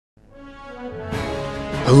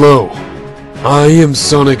Hello, I am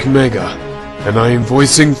SonicMega, and I am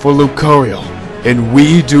voicing for Lucario in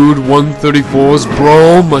Wii Dude 134's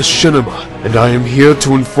Brawl Machinima, and I am here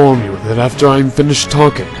to inform you that after I'm finished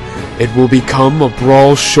talking, it will become a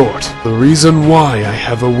Brawl short. The reason why I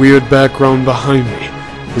have a weird background behind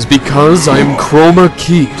me is because I am chroma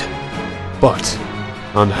keyed, but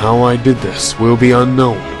on how I did this will be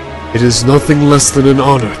unknown. It is nothing less than an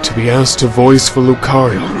honor to be asked to voice for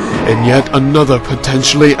Lucario in yet another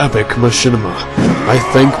potentially epic machinima. I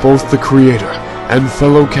thank both the creator and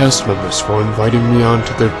fellow cast members for inviting me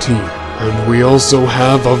onto their team. And we also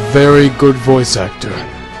have a very good voice actor,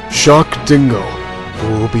 Shock Dingo,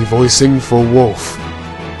 who will be voicing for Wolf.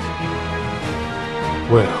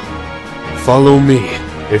 Well, follow me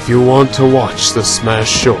if you want to watch the Smash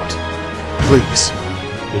Short. Please,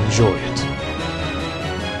 enjoy it.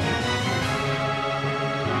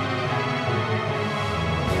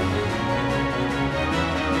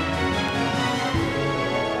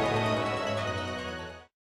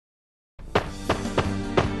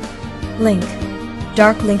 Link.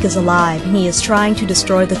 Dark Link is alive, and he is trying to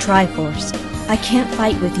destroy the TriForce. I can't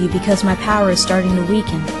fight with you because my power is starting to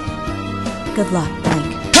weaken. Good luck, Link.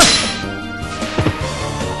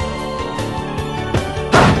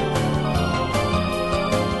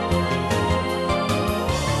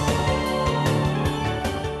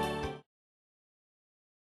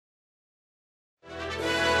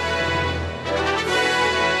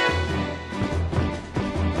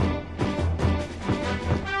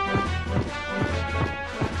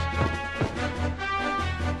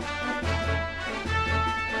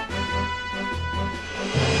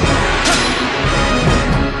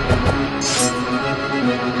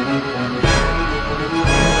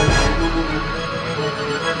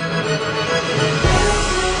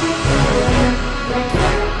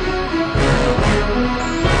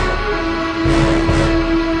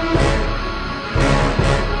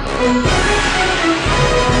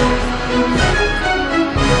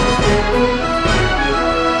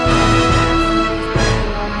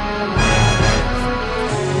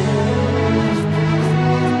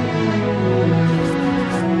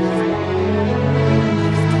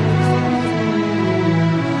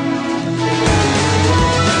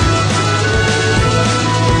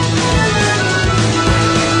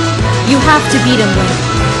 You have to beat him, Link.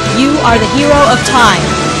 You are the hero of time.